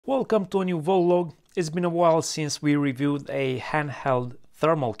Welcome to a new vlog. It's been a while since we reviewed a handheld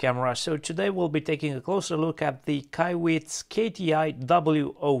thermal camera, so today we'll be taking a closer look at the Kaiweets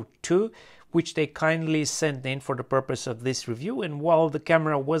KTI-W02, which they kindly sent in for the purpose of this review. And while the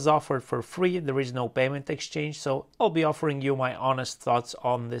camera was offered for free, there is no payment exchange, so I'll be offering you my honest thoughts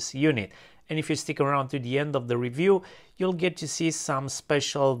on this unit. And if you stick around to the end of the review, you'll get to see some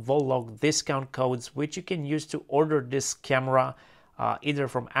special vlog discount codes which you can use to order this camera either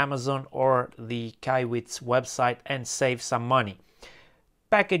from Amazon or the Kaiweets website and save some money.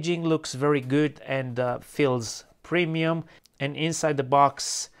 Packaging looks very good and feels premium, and inside the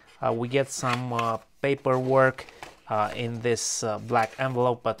box we get some paperwork in this black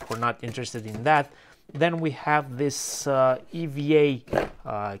envelope, but we're not interested in that. Then we have this EVA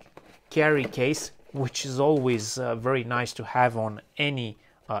carry case, which is always very nice to have on any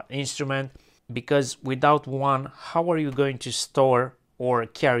instrument, because without one, how are you going to store or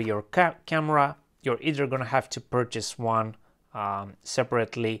carry your camera? You're either going to have to purchase one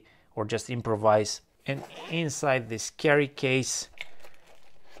separately or just improvise. And inside this carry case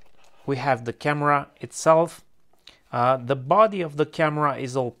we have the camera itself. The body of the camera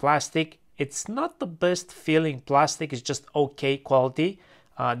is all plastic. It's not the best feeling plastic, it's just okay quality.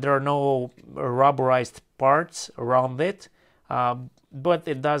 There are no rubberized parts around it, but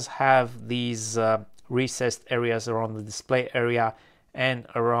it does have these recessed areas around the display area and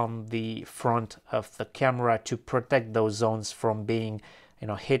around the front of the camera to protect those zones from being,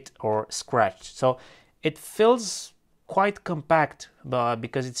 hit or scratched. So it feels quite compact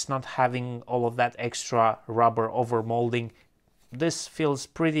because it's not having all of that extra rubber over molding. This feels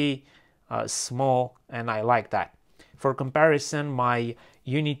pretty small, and I like that. For comparison, my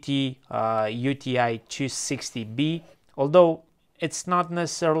Unity UTI 260B, although it's not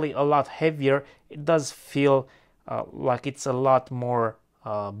necessarily a lot heavier, it does feel like it's a lot more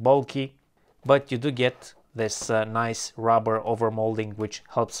bulky, but you do get this nice rubber over molding which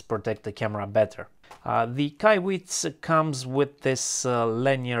helps protect the camera better. The Kaiweets comes with this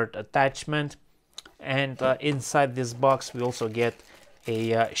lanyard attachment, and inside this box we also get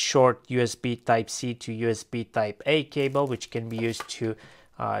a short USB Type-C to USB Type-A cable, which can be used to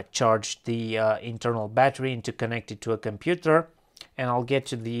charge the internal battery and to connect it to a computer. And I'll get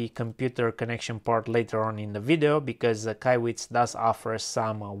to the computer connection part later on in the video, because Kaiweets does offer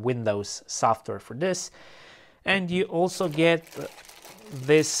some Windows software for this. And you also get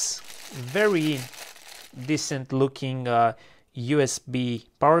this very decent looking USB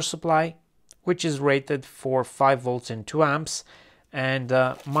power supply, which is rated for 5 volts and 2 amps. And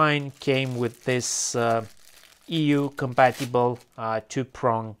mine came with this EU compatible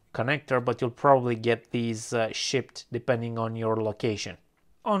 2-prong connector, but you'll probably get these shipped depending on your location.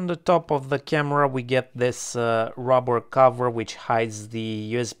 On the top of the camera we get this rubber cover which hides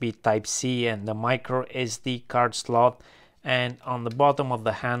the USB Type-C and the micro SD card slot, and on the bottom of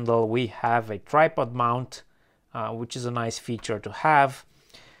the handle we have a tripod mount, which is a nice feature to have.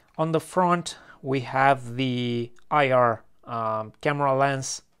 On the front we have the IR camera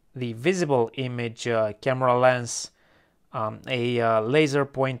lens, the visible image camera lens, a laser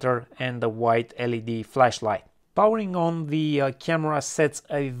pointer, and a white LED flashlight. Powering on the camera sets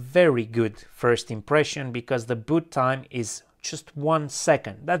a very good first impression, because the boot time is just 1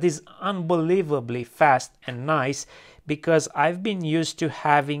 second. That is unbelievably fast and nice, because I've been used to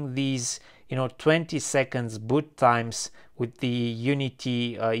having these 20 seconds boot times with the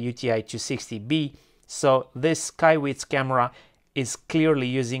Unity UTI 260B. So this Kaiweets camera is clearly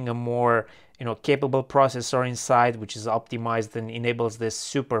using a more capable processor inside, which is optimized and enables this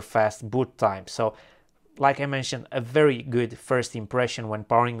super fast boot time. So like I mentioned, a very good first impression when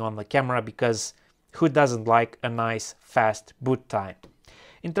powering on the camera, because who doesn't like a nice fast boot time?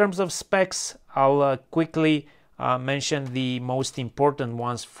 In terms of specs, I'll quickly mention the most important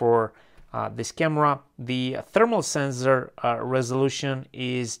ones for this camera. The thermal sensor resolution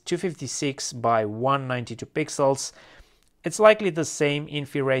is 256 by 192 pixels. It's likely the same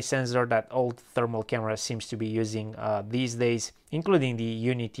infrared sensor that old thermal camera seems to be using these days, including the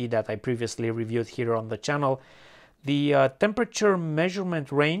Unity that I previously reviewed here on the channel. The temperature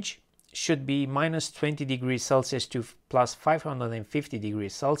measurement range should be minus 20 degrees Celsius to plus 550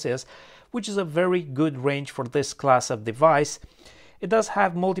 degrees Celsius, which is a very good range for this class of device. It does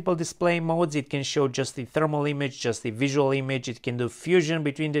have multiple display modes. It can show just the thermal image, just the visual image. It can do fusion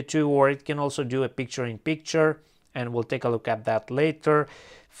between the two, or it can also do a picture-in-picture, and we'll take a look at that later.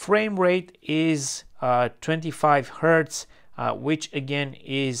 Frame rate is 25 Hertz, which again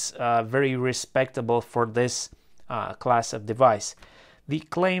is very respectable for this class of device. The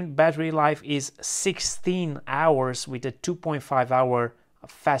claimed battery life is 16 hours with a 2.5 hour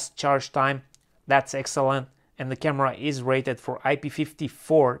fast charge time, that's excellent. And the camera is rated for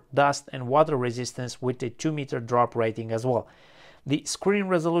IP54 dust and water resistance with a 2-meter drop rating as well. The screen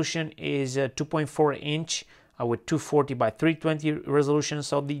resolution is 2.4 inch with 240 by 320 resolution,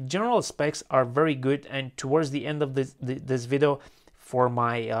 so the general specs are very good. And towards the end of this video, for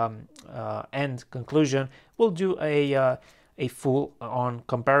my end conclusion, we'll do a full on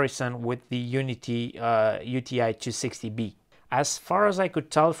comparison with the Unity UTI 260B. As far as I could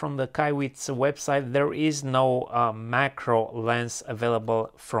tell from the Kaiweets website, there is no macro lens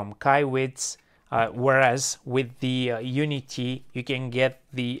available from Kaiweets, whereas with the Unity you can get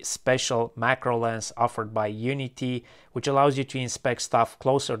the special macro lens offered by Unity, which allows you to inspect stuff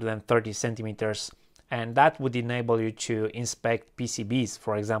closer than 30 centimeters, and that would enable you to inspect PCBs,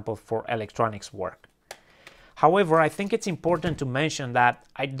 for example, for electronics work. However, I think it's important to mention that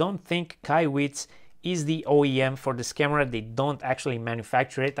I don't think Kaiweets is the OEM for this camera. They don't actually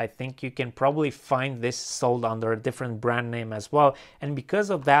manufacture it. I think you can probably find this sold under a different brand name as well. And because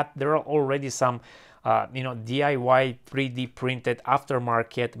of that, there are already some DIY 3D printed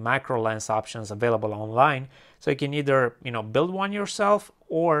aftermarket macro lens options available online. So you can either build one yourself,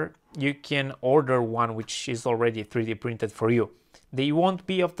 or you can order one which is already 3D printed for you. They won't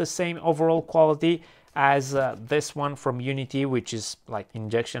be of the same overall quality as this one from Unity, which is like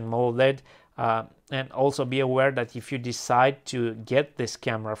injection molded. And also be aware that if you decide to get this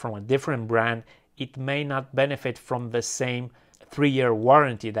camera from a different brand, it may not benefit from the same 3-year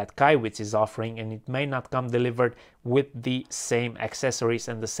warranty that Kaiweets is offering, and it may not come delivered with the same accessories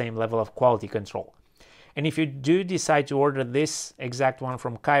and the same level of quality control. And if you do decide to order this exact one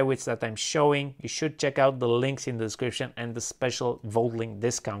from Kaiweets that I'm showing, you should check out the links in the description and the special VoLink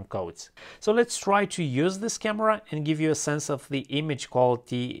discount codes. So let's try to use this camera and give you a sense of the image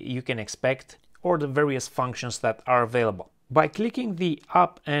quality you can expect, or the various functions that are available. By clicking the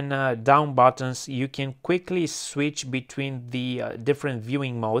up and down buttons, you can quickly switch between the different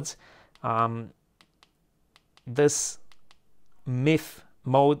viewing modes. This MIF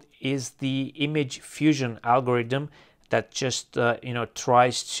mode is the image fusion algorithm that just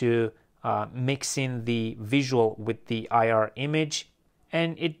tries to mix in the visual with the IR image,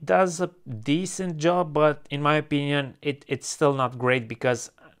 and it does a decent job, but in my opinion it's still not great, because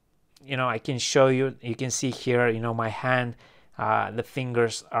I can show you, you can see here, my hand, the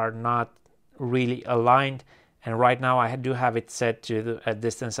fingers are not really aligned, and right now I do have it set to a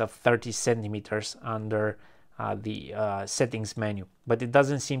distance of 30 centimeters under the settings menu, but it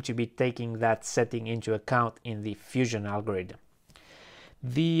doesn't seem to be taking that setting into account in the fusion algorithm.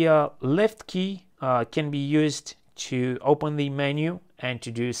 The left key can be used to open the menu and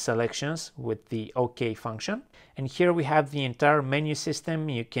to do selections with the OK function. And here we have the entire menu system.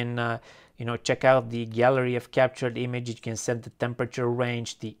 You can check out the gallery of captured image. You can set the temperature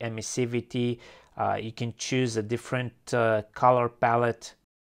range, the emissivity. You can choose a different color palette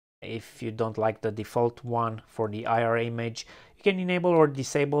if you don't like the default one for the IR image. You can enable or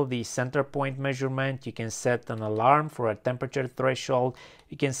disable the center point measurement. You can set an alarm for a temperature threshold.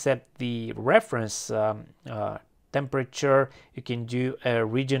 You can set the reference temperature. You can do a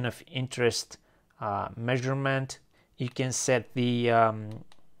region of interest measurement. You can set the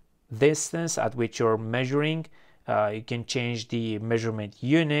distance at which you're measuring. You can change the measurement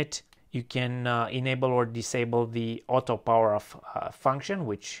unit. You can enable or disable the auto power off function,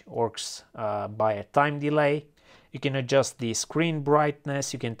 which works by a time delay. You can adjust the screen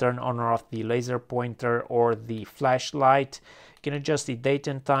brightness. You can turn on or off the laser pointer or the flashlight. You can adjust the date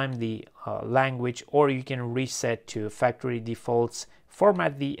and time, the language, or you can reset to factory defaults,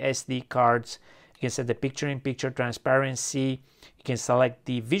 format the SD cards. You can set the picture-in-picture transparency. You can select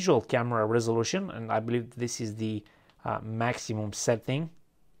the visual camera resolution, and I believe this is the maximum setting.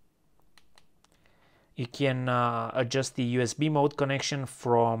 You can adjust the USB mode connection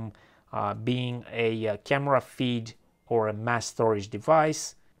from being a camera feed or a mass storage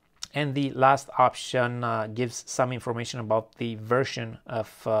device. And the last option gives some information about the version of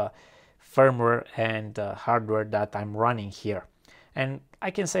firmware and hardware that I'm running here. And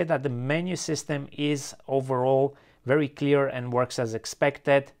I can say that the menu system is overall very clear and works as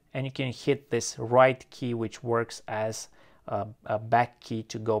expected. And you can hit this right key, which works as a back key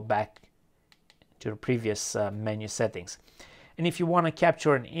to go back to the previous menu settings. And if you want to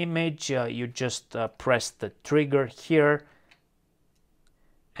capture an image, you just press the trigger here,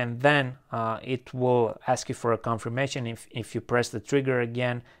 and then it will ask you for a confirmation. If you press the trigger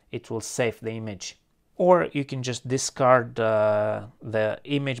again, it will save the image. Or you can just discard the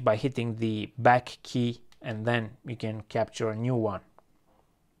image by hitting the back key, and then you can capture a new one.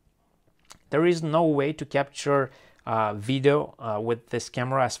 There is no way to capture video with this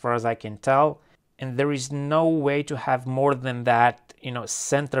camera as far as I can tell, and there is no way to have more than that,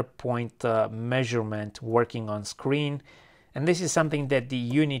 center point measurement working on screen. And this is something that the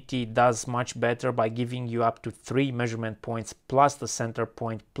Unity does much better by giving you up to 3 measurement points plus the center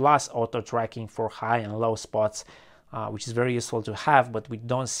point plus auto tracking for high and low spots, which is very useful to have, but we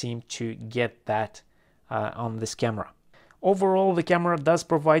don't seem to get that on this camera. Overall, the camera does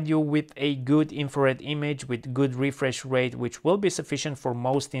provide you with a good infrared image with good refresh rate, which will be sufficient for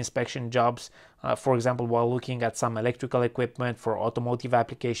most inspection jobs. For example, while looking at some electrical equipment, for automotive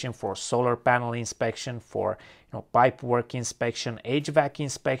application, for solar panel inspection, for pipe work inspection, HVAC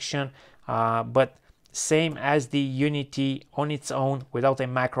inspection. But same as the Unity on its own, without a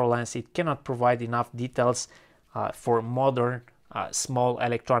macro lens, it cannot provide enough details for modern small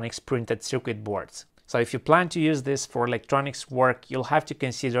electronics printed circuit boards. So if you plan to use this for electronics work, you'll have to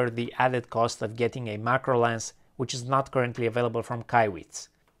consider the added cost of getting a macro lens, which is not currently available from Kaiweets.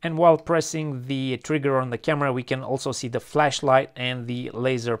 And while pressing the trigger on the camera, we can also see the flashlight and the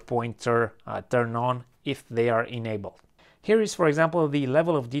laser pointer turn on if they are enabled. Here is, for example, the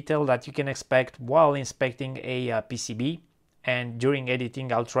level of detail that you can expect while inspecting a PCB. And during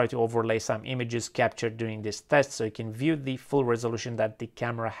editing, I'll try to overlay some images captured during this test so you can view the full resolution that the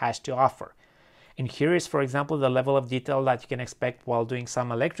camera has to offer. And here is, for example, the level of detail that you can expect while doing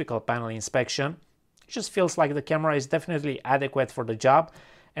some electrical panel inspection. It just feels like the camera is definitely adequate for the job,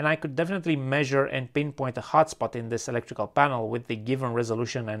 and I could definitely measure and pinpoint a hotspot in this electrical panel with the given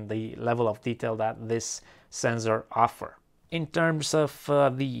resolution and the level of detail that this sensor offers. In terms of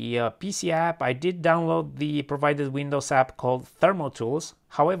the PC app, I did download the provided Windows app called Thermo Tools.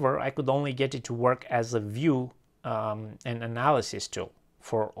 However, I could only get it to work as a view and analysis tool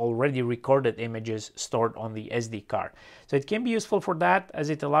for already recorded images stored on the SD card. So it can be useful for that,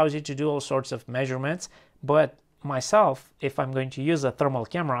 as it allows you to do all sorts of measurements. But myself, if I'm going to use a thermal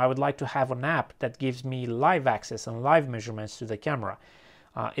camera, I would like to have an app that gives me live access and live measurements to the camera.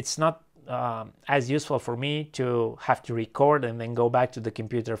 It's not as useful for me to have to record and then go back to the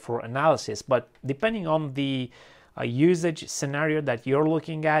computer for analysis. But depending on the usage scenario that you're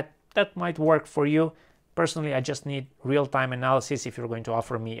looking at, that might work for you. Personally, I just need real-time analysis. If you're going to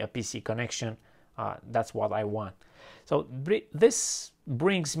offer me a PC connection, that's what I want. So this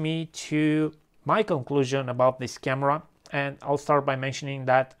brings me to my conclusion about this camera, and I'll start by mentioning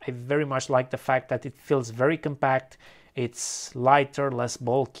that I very much like the fact that it feels very compact. It's lighter, less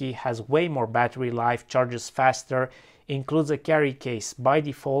bulky, has way more battery life, charges faster, includes a carry case by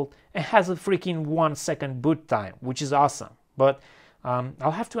default, and has a freaking 1 second boot time, which is awesome. But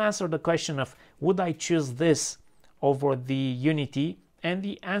I'll have to answer the question of, would I choose this over the Unity? And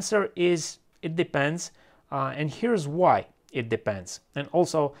the answer is, it depends. And here's why it depends. And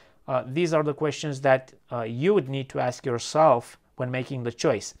also, these are the questions that you would need to ask yourself when making the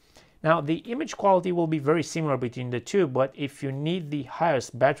choice. Now, the image quality will be very similar between the two, but if you need the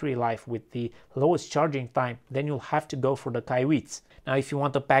highest battery life with the lowest charging time, then you'll have to go for the Kaiweets. Now, if you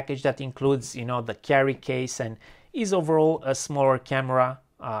want a package that includes, the carry case and is overall a smaller camera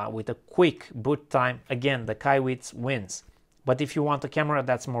with a quick boot time, again, the Kaiweets wins. But if you want a camera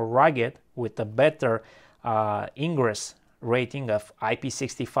that's more rugged with a better ingress rating of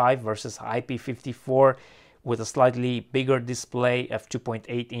IP65 versus IP54, with a slightly bigger display of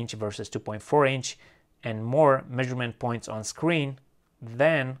 2.8 inch versus 2.4 inch and more measurement points on screen,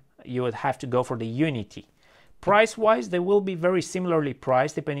 then you would have to go for the Unity. Price-wise, they will be very similarly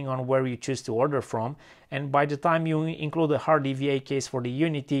priced depending on where you choose to order from, and by the time you include a hard EVA case for the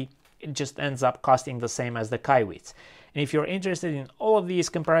Unity, it just ends up costing the same as the Kaiweets. And if you're interested in all of these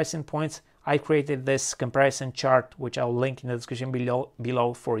comparison points, I created this comparison chart, which I'll link in the description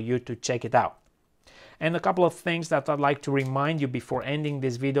below for you to check it out. And a couple of things that I'd like to remind you before ending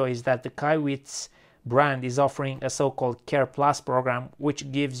this video is that the Kaiweets brand is offering a so-called Care Plus program,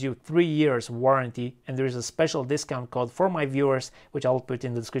 which gives you 3 years warranty, and there is a special discount code for my viewers, which I'll put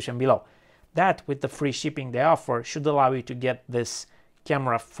in the description below. That, with the free shipping they offer, should allow you to get this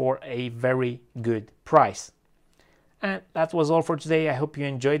camera for a very good price. And that was all for today. I hope you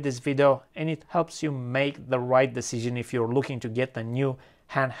enjoyed this video and it helps you make the right decision if you're looking to get a new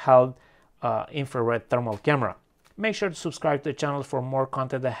handheld infrared thermal camera. Make sure to subscribe to the channel for more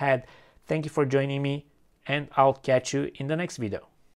content ahead. Thank you for joining me, and I'll catch you in the next video.